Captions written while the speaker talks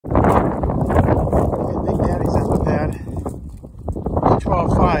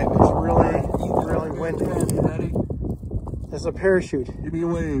doing. It's a parachute. Give me a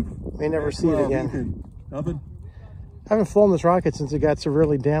wave. May never see it again. Nothing? I haven't flown this rocket since it got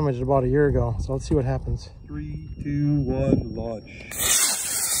severely damaged about a year ago. So let's see what happens. 3, 2, 1, launch.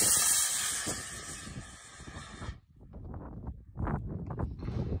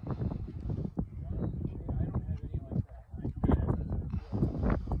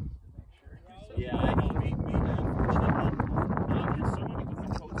 Yeah, I know. Me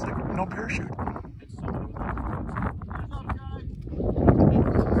Looks like no parachute.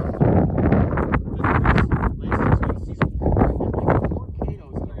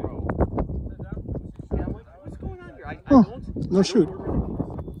 No shoot.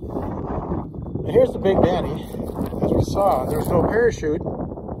 And here's the big daddy. As we saw, there's no parachute. So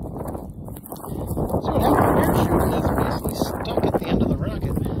what happened to the parachute is it's basically stuck at the end of the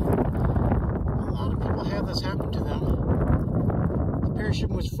rocket. A lot of people have this happen to them. The parachute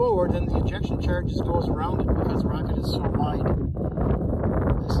moves forward, then the ejection charge just goes around it because the rocket is so wide.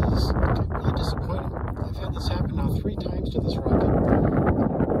 This is really disappointing. I've had this happen now 3 times to this rocket.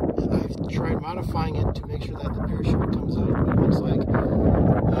 And I've tried modifying it to make sure that the parachute comes out. But it looks like,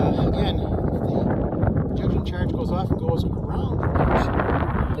 again, if the ejection charge goes off and goes around the